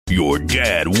Your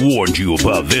dad warned you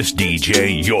about this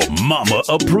DJ, your mama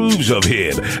approves of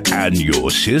him, and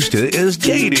your sister is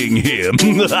dating him.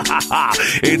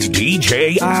 It's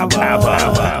DJ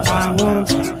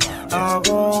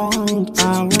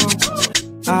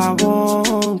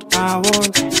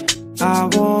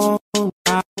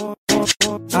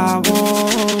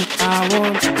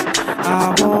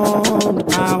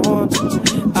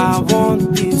I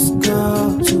want this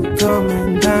girl to come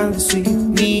and dance with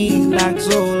me like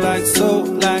so, like so,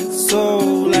 like so,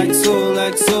 like so,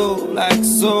 like so, like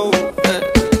so.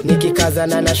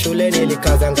 Nikikazana na shule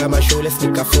nilikazanga mashule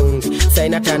sikafungi.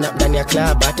 Saina tana ndani ya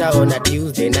club hataona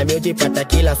Tuesday. Na miujipata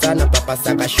kila sana papa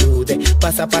saka shudhe.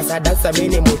 Pasa dansa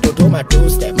mini mutoto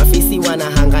matuste. Mafisi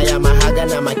wanahanga ya mahaga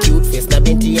na ma cute face. Na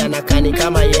binti anakani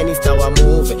kama yeni star wa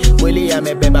movie. Mwili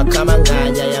yamebeba kama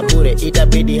nganya ya bure.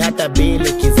 Itabidi hata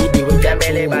bili kizidi wika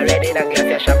mbele baredi na glass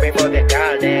ya champagne for the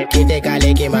girl. Kite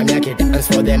kale kima miaki dance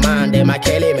for the man.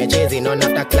 Makele mechezi non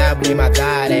after club ni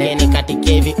magare. Yeni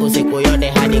katikevi usiku yote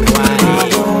hadi ngwari.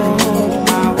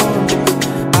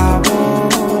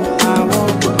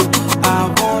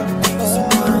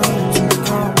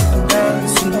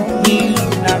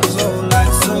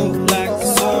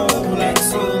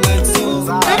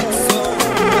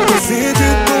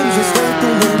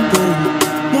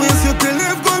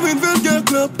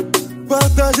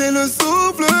 Partager le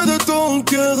souffle de ton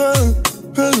cœur.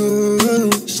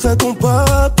 Je serai ton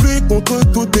parapluie contre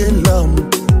toutes tes larmes.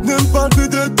 Ne me parle plus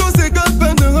de tous ces gars de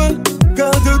peine de rôle,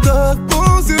 car Dieu t'a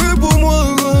pensé pour moi.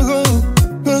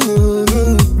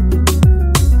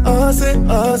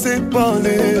 Assez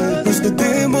parlé, plus que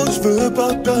tes mots je veux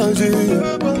partager.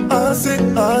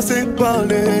 Assez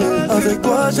parlé, avec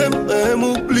toi j'aimerais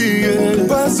m'oublier.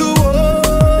 Pas souvent,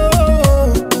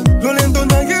 l'olendo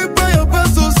n'a pas y'a pas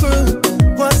sous ce.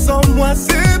 Toi sans moi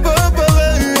c'est pas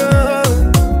pareil.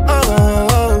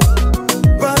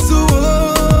 Pas souvent,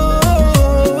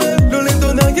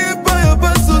 l'olendo n'a pas y'a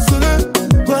pas sous ce.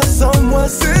 Toi sans moi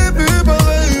c'est plus pareil.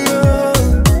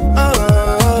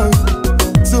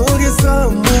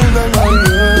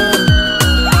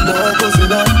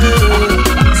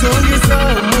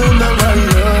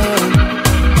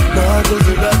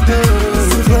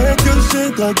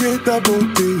 Draguer ta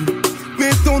beauté,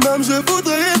 mais ton âme je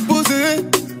voudrais épouser.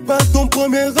 Pas ton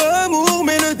premier amour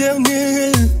mais le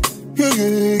dernier.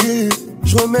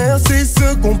 Je remercie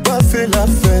ceux qui n'ont pas fait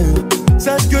l'affaire.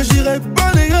 Sache que j'irai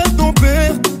parler à ton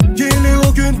père, qu'il n'ait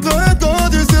aucune crainte quand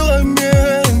tu seras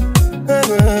mienne.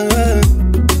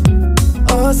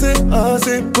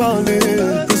 Assez parlé,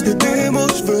 plus que tes mots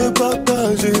je veux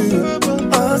partager.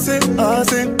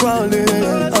 Assez parlé,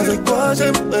 avec toi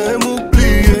j'aimerais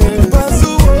m'oublier. Pas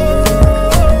souvent,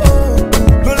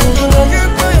 le lendemain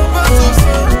n'arrive pas, y'a pas de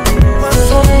soucis. Pas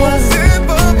sans moi c'est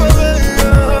pas pareil.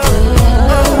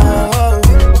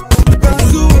 Pas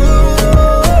souvent,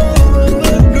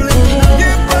 le lendemain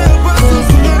n'arrive pas, y'a pas de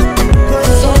soucis. Pas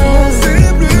sans moi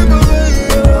c'est plus pareil.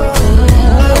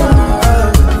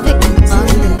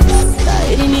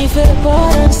 Ili nife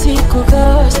bora siku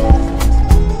kasi,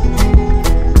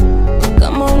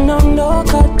 kama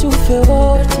unaondoka tufe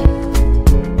wote.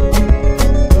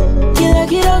 Kila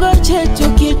kidogo chetu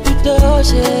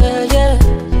kitutoshe, yeah.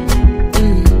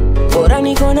 Bora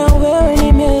niko na wewe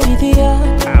nimeridhia.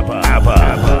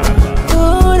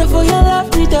 Good for your love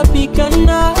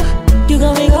nitapigana. You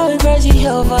got me going crazy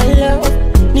over love.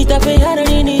 Nitapeana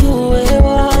nini uwe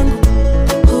wangu,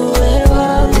 uwe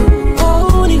wangu.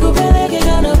 Oh, nikupeleke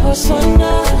kana persona.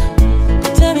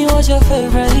 Tell me what's your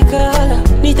favorite color.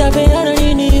 Nitapeana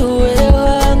nini uwe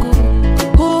wangu,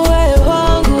 uwe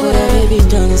wangu. Yeah, baby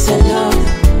dance along,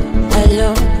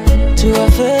 along to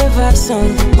a favorite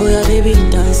song. Oh yeah, baby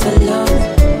dance along,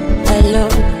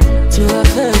 along to a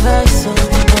favorite song.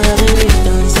 Oh yeah, baby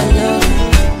dance along,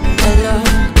 along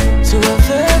to a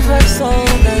favorite song.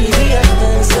 Baby, yeah,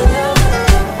 dance along,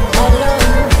 along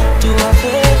to a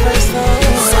favorite song.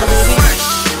 Oh yeah, baby.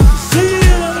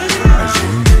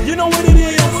 You know what it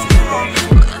is.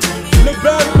 The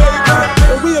bad baby,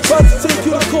 and we about to take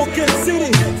you to Cocaine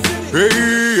City. Hey,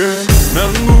 yeah.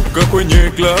 Nanguka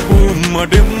kwenye klabu,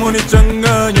 mademu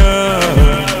nichanganya.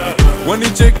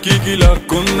 Wanicheki kila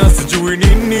kona, sijui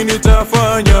nini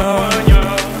nitafanya.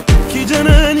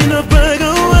 Kijana ninapaga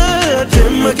wate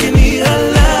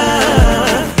makinihala.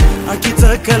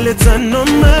 Akitaka leta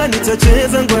noma,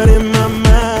 nitacheza ngware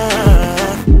mama.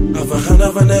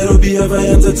 Hava Nairobi, hava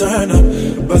yanza turn up.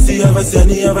 Basi hava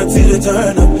siani, hava tire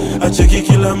turn up. Acheki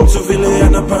kila mtu vile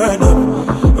ana burn up,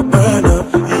 burn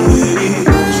up, yeah.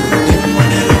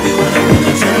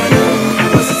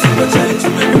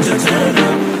 Turn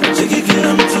up, check it, get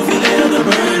 'em to feel it on the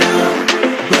burn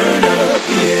up,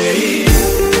 yeah.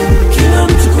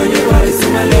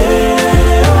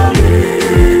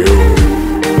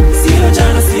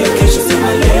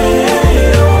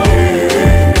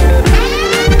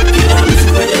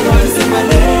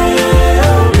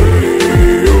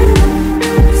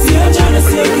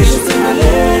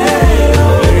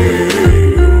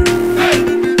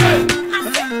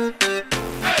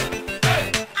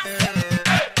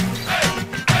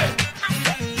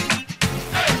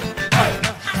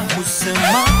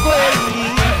 kusema kweli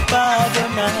bado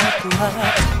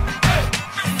nakuha,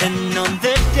 and on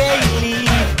the daily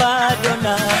bado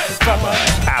nakufa.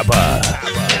 Abba.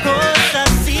 Kosa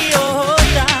sio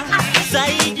hoja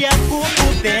zaidi ya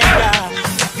kukupenda,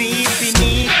 vipi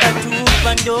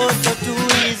nikatupa ndoto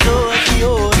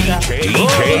tulizoziota.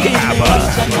 DJ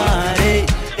Abba.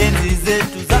 Enzi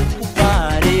zetu za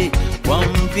kupare kwa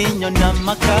mvinyo na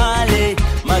makale,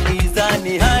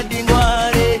 magizani hadi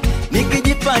ngware,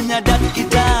 nikijifanya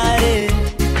daktari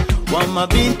wa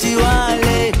mabinti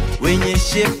wale wenye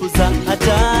shepu za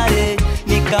hatari,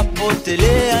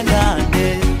 nikapotelea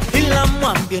ndani. Ila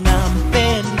mwambie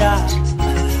nampenda,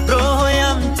 roho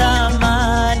ya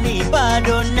mtamani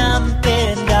bado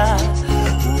nampenda.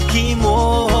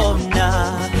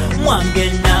 Ukimwona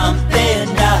mwambie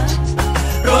nampenda,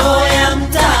 roho ya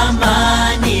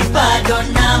mtamani bado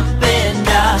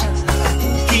nampenda.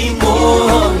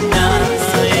 Ukimwona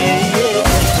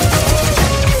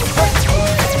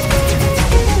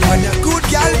when a good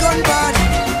girl gone bad,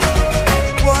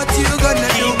 what you gonna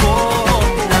do?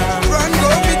 Run, go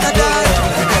meet a dad.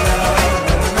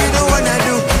 You don't wanna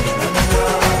do.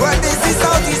 Well, this is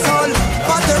out his hall,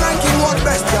 but the ranking world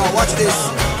best. Yo, watch this.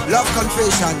 Love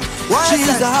confession.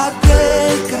 She's a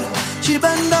heartbreaker. She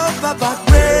bend over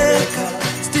backbreaker.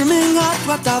 Steaming hot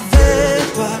water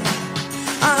vapor.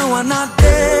 I wanna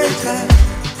take her.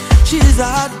 She's a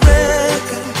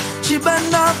heartbreaker. She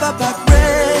bend over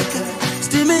backbreaker.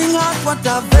 Steaming hot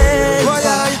water vapor.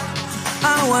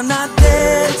 I wanna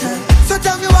date her. So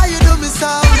tell me why you do me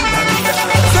so.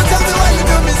 So tell me why you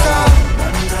do me so.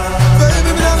 Baby,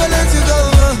 me not gonna let you go.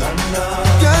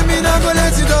 Girl, me not gonna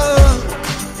let you go.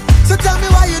 So tell me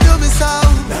why you do me so.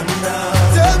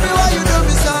 Tell me why you do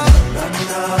me so.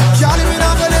 Charlie, me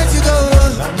not gonna let you go.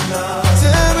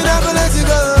 Tell me not gonna let you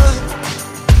go.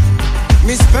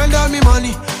 Me spend all me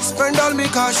money, spend all me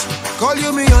cash. Call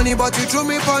you me honey, but you threw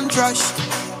me pon trash.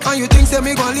 And you think say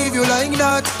me gon' leave you like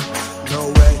that? No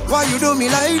way. Why you do me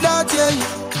like that, yeah?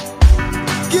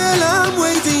 Girl, I'm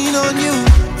waiting on you,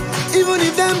 even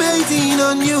if them hating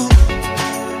on you,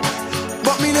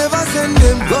 but me never send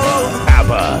them go.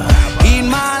 Abba. In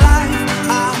my life,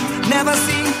 I've never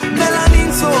seen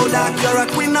melanin so dark. You're a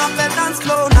queen of the dance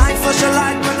floor, night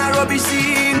socialite when I rubbish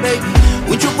scene, baby.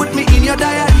 Would you put me in your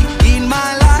diary? In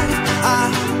my life,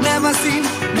 I've never seen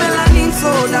melanin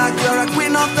so dark. You're a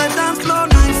queen of the dance floor,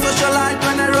 night socialite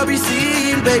when I rubbish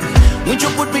scene, baby. Would you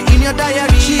put me in your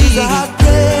diary? She's a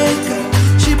heartbreaker.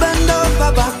 She bend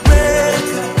over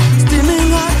backbreaker. Steaming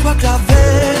hot water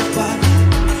vapor.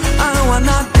 I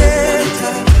wanna date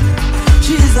her.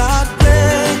 She's a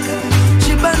heartbreaker.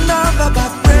 She bend over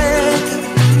backbreaker.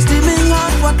 Steaming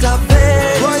hot water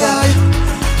vapor.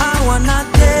 I wanna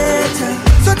date her.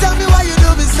 So tell me why you do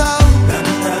me so.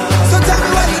 So tell me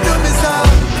why you do me so.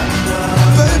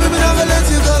 Baby, me not gonna let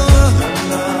you go.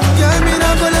 Yeah, me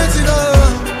not gonna let you go.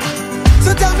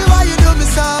 So tell me why you do me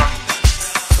so.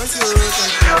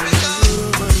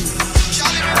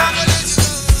 Charlie, me not gonna let you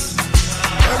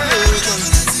go.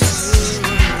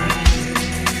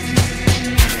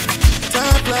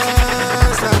 Time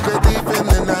flies like a thief in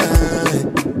the night.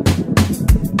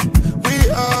 We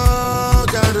all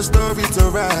got a story to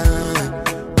write.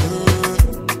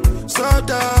 So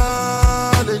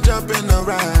darling, jump in the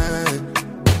ride.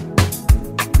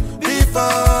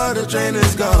 Before the train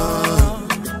is gone,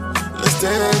 let's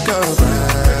take a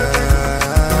ride.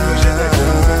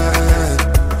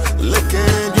 Look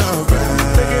in your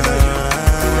eyes.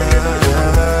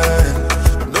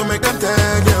 Don't make them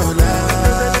tell you lie.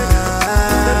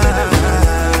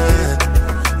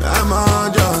 I'm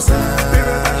on your side.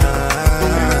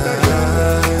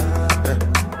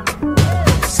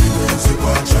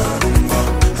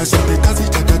 I saw the kazi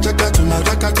chaka to my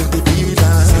raka to the vida.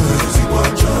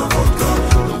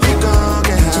 We gon'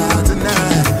 get high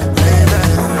tonight,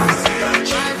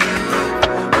 baby.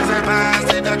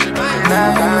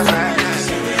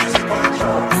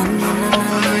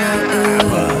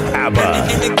 Abba.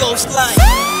 and it goes like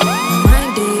My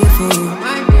mind is for you,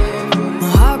 my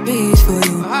heart beats for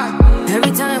you.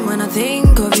 Every time when I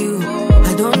think of you,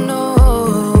 I don't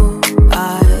know.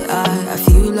 I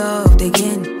feel loved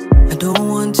again. I don't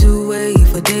want to wait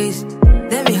for days.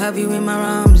 Let me have you in my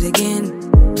arms again,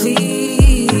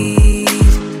 please.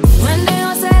 When they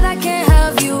all said I can't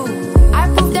have you, I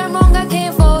proved them wrong, I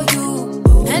came for you.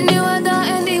 Any other,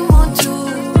 anyone too.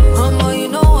 Mama, you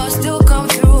know I still come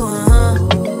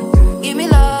through, Give me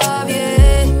love,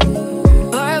 yeah.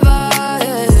 Forever,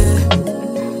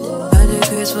 yeah. I did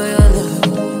this for your love.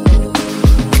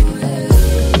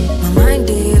 My mind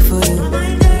did for you,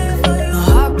 my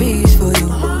heart beats for you.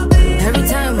 Every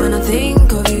time when I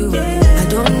think of you, I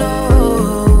don't know.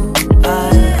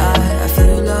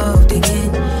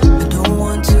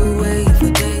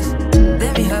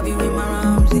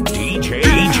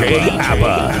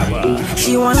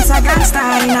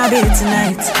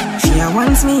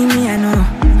 pass me, I know.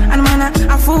 And man,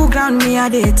 I full ground me a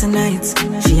day tonight.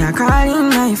 She a calling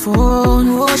my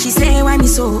phone. Oh, she say why me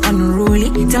so unruly.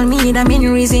 Tell me the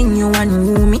main reason you want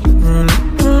me.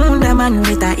 The man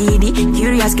with a ED.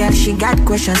 Curious girl, she got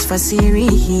questions for Siri.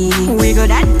 We got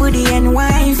that booty and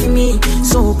wine for me.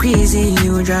 So crazy,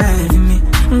 you driving me.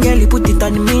 Girl, you put it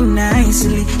on me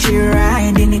nicely. She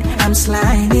riding it, I'm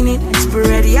sliding it.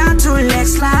 Spread your two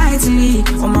legs slightly.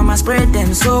 Oh, mama, spread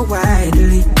them so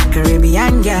widely.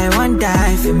 Caribbean girl won't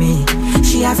die for me.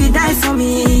 She have to die for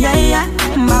me, yeah, yeah.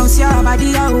 Bounce your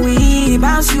body out, we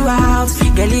bounce you out.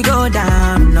 Girl, you go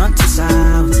down, not to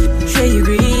south. Sure you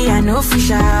agree, I know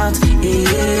fish out.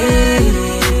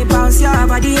 Hey, bounce your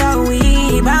body out,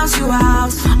 we bounce you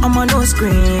out. I'm on no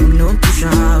scream, no push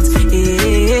out.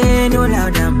 Hey, no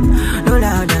loud them, no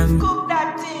loud them.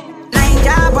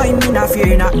 Ninja boy, me not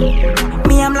fear not.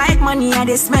 Me, I'm like money, and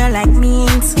they smell like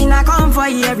mint. Me not come for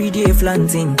you every day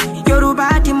flaunting.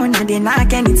 Yoruba demon, and they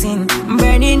knock anything.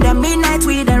 Burning the midnight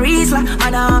with the Rizla.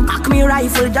 And cock me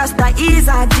rifle just to ease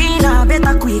a Gina.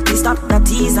 Better quickly stop the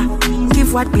teaser.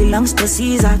 Give what belongs to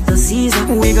Caesar, to Caesar.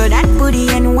 We got that booty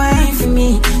and wine for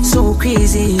me. So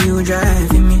crazy, you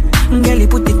driving me. Girl, you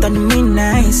put it on me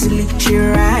nicely. She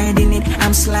riding it,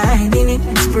 I'm sliding it.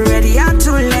 Spread your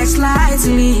two legs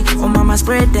slightly. Oh, mama,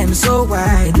 spread them so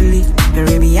widely.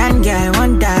 Caribbean girl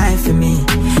won't die for me.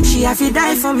 She have to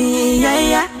die for me, yeah,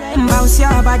 yeah. Bounce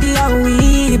your body out,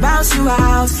 we bounce you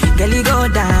out. Girl, you go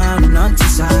down, not to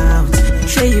south.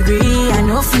 Sure you agree, I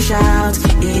know fish out.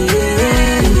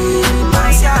 Yeah,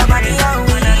 bounce your body out,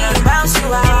 we bounce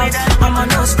you out. I'm on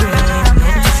no screen,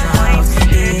 not to shout.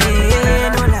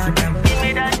 Yeah, no loud them.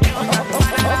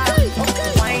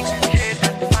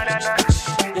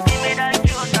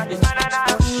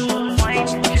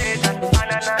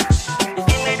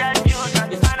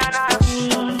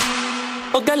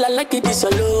 Girl, I like it, it's a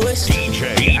lowest.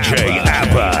 DJ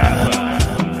Abba.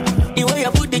 The way I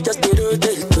put it, just the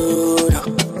rotate.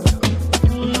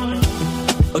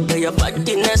 Okay, your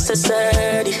body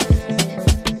necessary.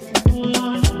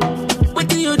 What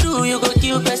do? You go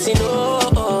kill person, no.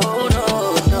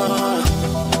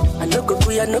 I no go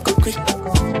quit.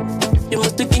 You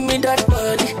must give me that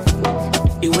body.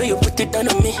 The way you put it on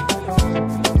me.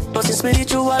 Cause it's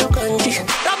spiritual country.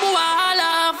 Rabu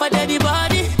wahala for daddy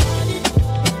body.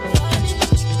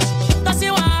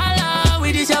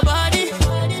 Your body,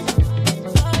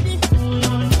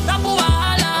 Rabu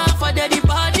wahala for daddy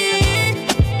body.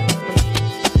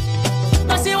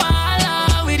 Kasi wahala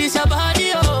with this your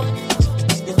body, oh.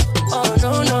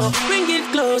 Oh no, bring it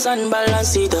close and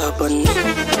balance it up on me.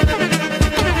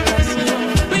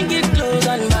 Bring it close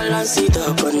and balance it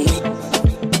up on me.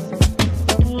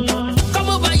 Come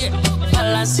over here,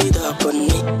 balance it up on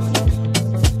me.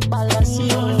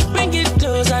 Bring it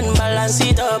close and balance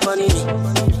it up on me.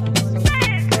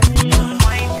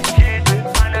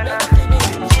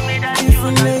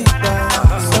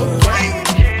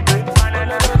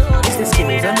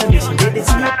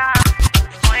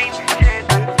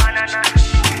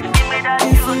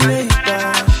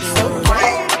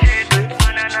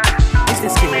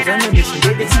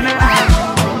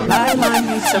 I might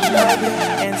need some loving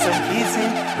and some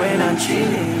kissing when I'm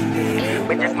chilling.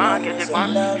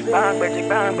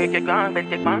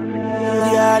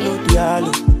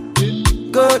 Diallo,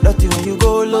 go dirty when you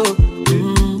go low.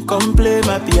 Come play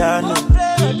my piano.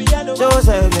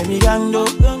 Joseph, let me gango.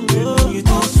 You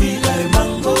too sweet like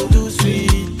mango, too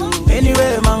sweet.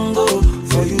 Anyway, mango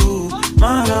for you.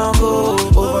 Man, I'll go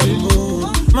over the moon.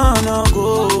 Man, I'll go.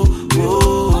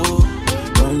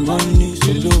 One need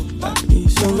solo, I need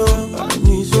solo.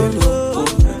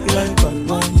 You like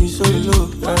one need solo,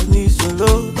 I need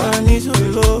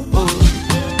solo.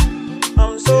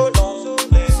 I'm so long.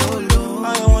 I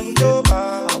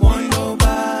want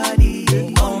nobody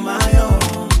on my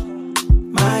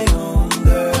own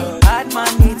girl. Bad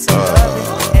man needs some loving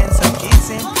and some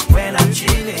kissing when I'm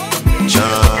chilling.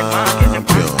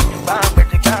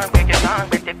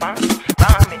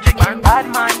 Bad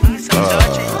man needs some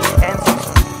touching and some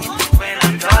kissing when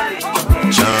I'm darling.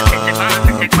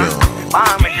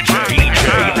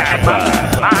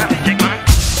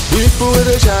 People with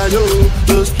the shadow,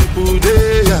 those people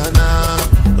they are now.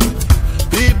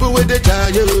 People with the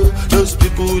shadow, those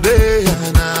people they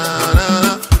are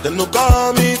now. Them no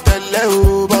call me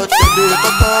tele, but they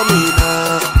call me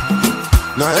now.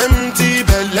 Now empty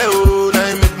belly,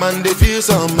 now make man they feel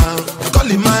somehow. Call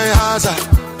it my hazard.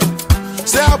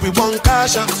 Say how we want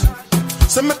cash out.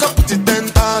 Say make up put it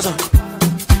 10,000.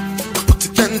 Put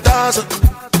it 10,000.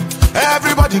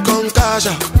 Everybody come cash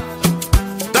out.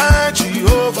 Thank you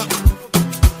over.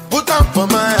 Put up for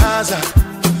my hazard.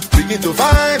 begin to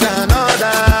find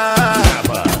another.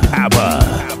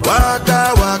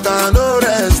 Waka waka no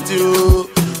rest you.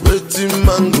 Waiting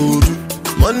man go do.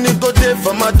 Money go there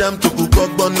for madam to cook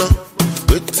up bono.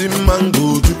 Waiting man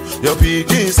go do. Your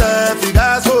pikin self you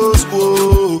gas for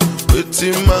school.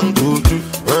 Waiting man go do.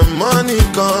 When money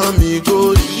come me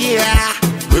go yeah.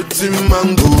 Waiting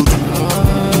man go do.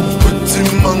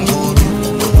 Waiting man go do.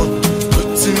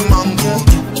 Waiting man go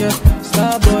do.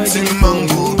 Waiting man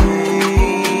go do.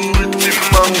 Waiting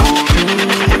man go do.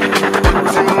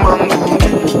 Waiting man go do.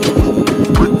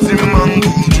 Waiting man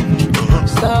go do.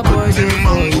 Waiting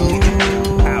man go do.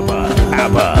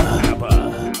 Abba.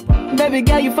 Baby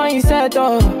girl, you find yourself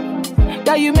though.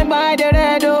 Girl, you make my head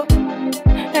red oh.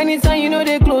 Anytime you know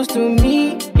they close to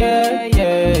me,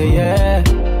 yeah.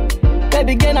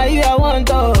 Baby girl, now you I want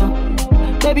oh.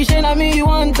 Baby, shey na me you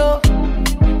want oh.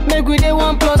 Make we dey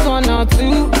 1 + 1 or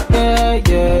 2,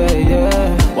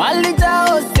 yeah. 1 liter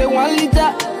oh, say 1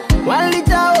 liter. 1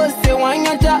 liter oh, say 1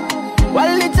 yacha.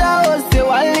 1 liter oh, say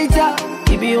 1 liter.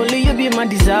 It be only you be my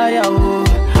desire oh.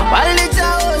 1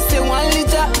 liter oh, say 1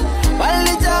 liter. 1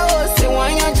 liter oh, say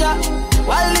 1 yacha.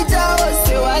 1 liter oh,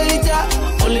 say 1 liter.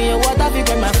 Only your water fi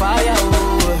burn my fire oh.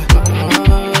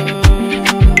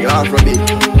 Yo, Afrobeat.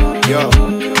 Yo.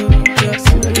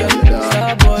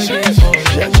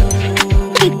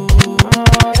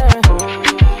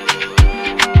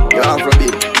 Yo,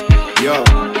 Afrobeat. Yo.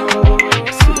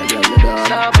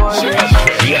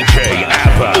 DJ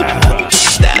Abba.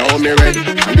 Now me ready.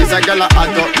 This a girl a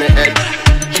hot up me head.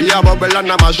 She a bubble and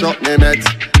a mash up me meds.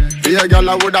 See a girl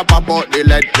a woulda pop out the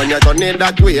lead. When you turn in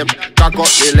that way, cock up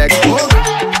the leg.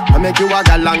 I make you a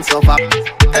galang suffer.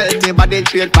 Healthy body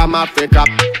straight from Africa.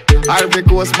 Ivory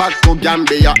Coast back to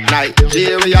Gambia,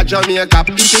 Nigeria, Jamaica.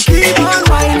 If you keep on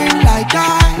whining like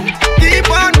that, keep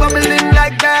on bubbling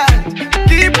like that,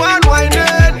 keep on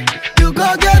whining, you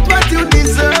go get what you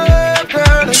deserve,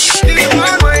 girl. Keep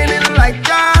on whining like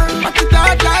that, but you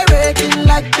start gyrating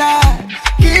like that.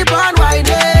 Keep on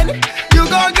whining, you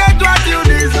go get what you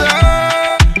deserve.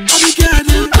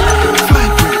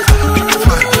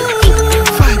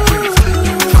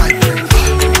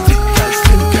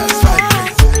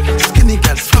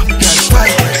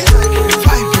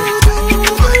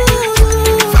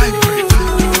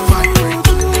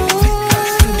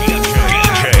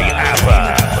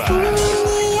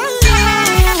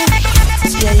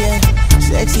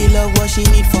 She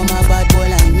need from a bad boy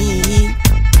like me.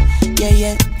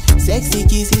 Yeah. Sexy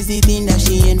kiss is the thing that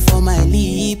she ain't for my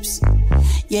lips.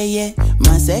 Yeah.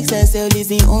 My sex herself is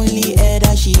the only air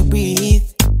that she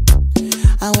breathes.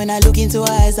 And when I look into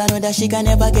her eyes, I know that she can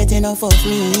never get enough of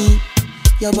me.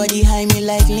 Your body high me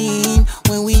like lean.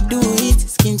 When we do it,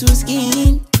 skin to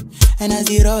skin. And as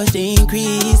the rush they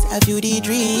increase, I feel the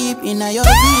drip in your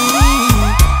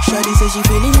vein. Shorty say she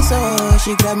feeling so.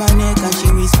 She grab my neck and she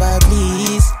whisper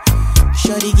please.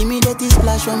 Shorty, give me that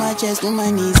splash from my chest to my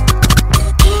knees.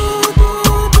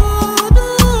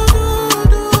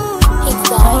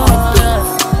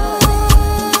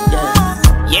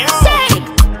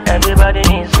 Everybody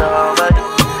needs somebody.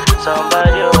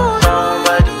 Somebody, oh,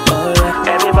 somebody.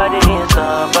 Everybody needs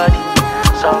somebody.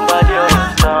 Somebody, oh,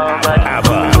 somebody.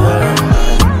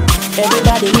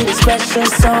 Everybody needs a special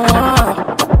someone.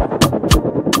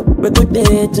 We're good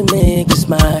there to make you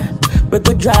smile. We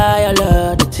could dry all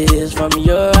of the tears from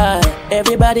your eye.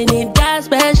 Everybody need that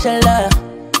special love.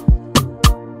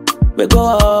 We go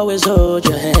always hold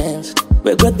your hands.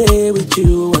 We go there with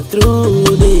you and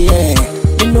through the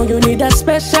end. You know you need that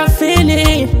special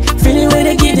feeling. Feeling where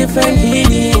they give different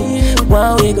feeling.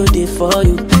 One we go there for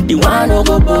you. The one who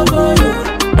go bubble you.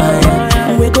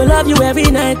 We go love you every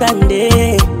night and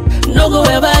day. No go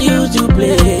ever use you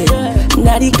play.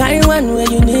 Not the kind one where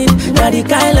you need, not the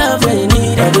kind love where you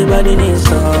need. Everybody needs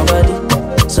somebody,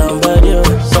 somebody, oh,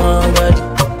 somebody.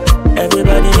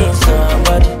 Everybody needs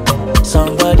somebody,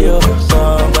 somebody, oh,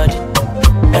 somebody.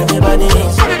 Everybody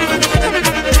needs somebody,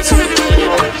 somebody,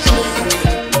 oh, somebody.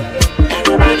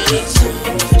 Everybody needs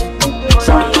somebody,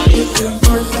 somebody.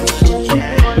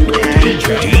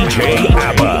 DJ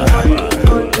Abba.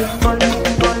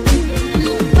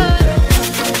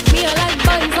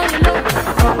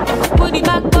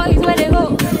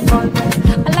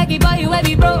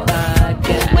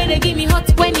 When they give me hot,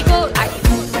 when you go,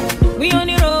 we on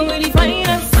the road with the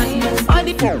finest. All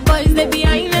the boys they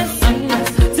behind us.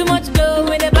 Too much glow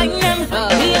when they bang them.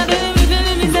 Me a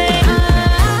feeling me say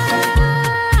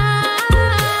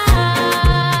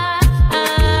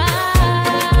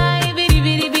bitty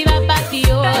bitty bitty party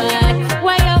oh.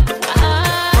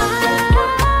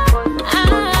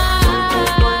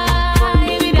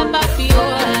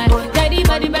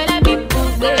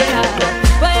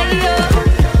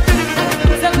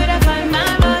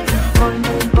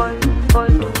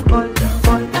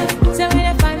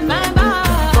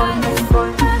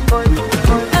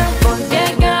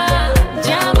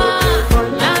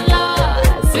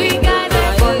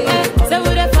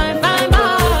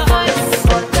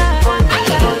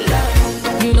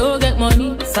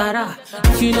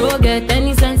 If you don't get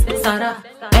any sense, Sarah.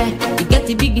 You get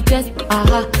the big chest,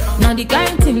 Now the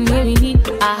kind thing where we need,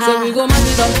 So we go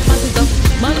mash it up, mash it up.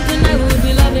 One tonight we will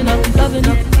be loving up, loving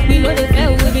up. We know the fair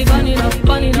will be burning up,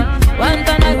 burning up. One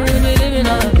tonight we will be living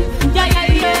up. Yeah,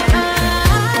 yeah, yeah.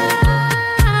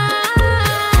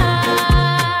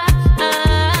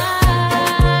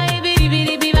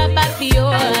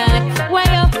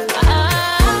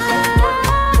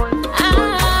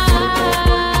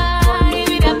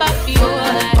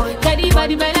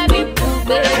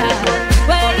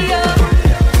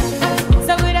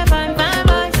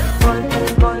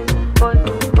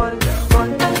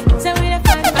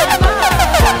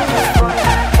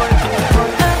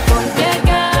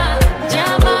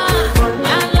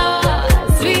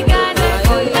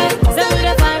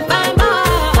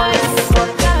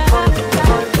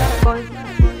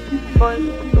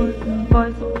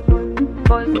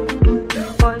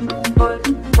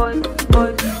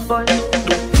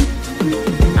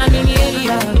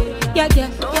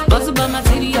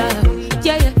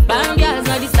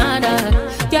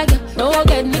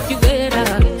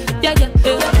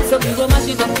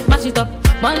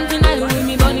 One tonight we will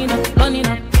be burning up, burning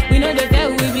up. We know the day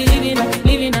we will be living up,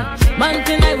 living up. One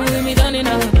tonight we will be burning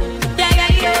up. Yeah,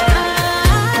 yeah, yeah.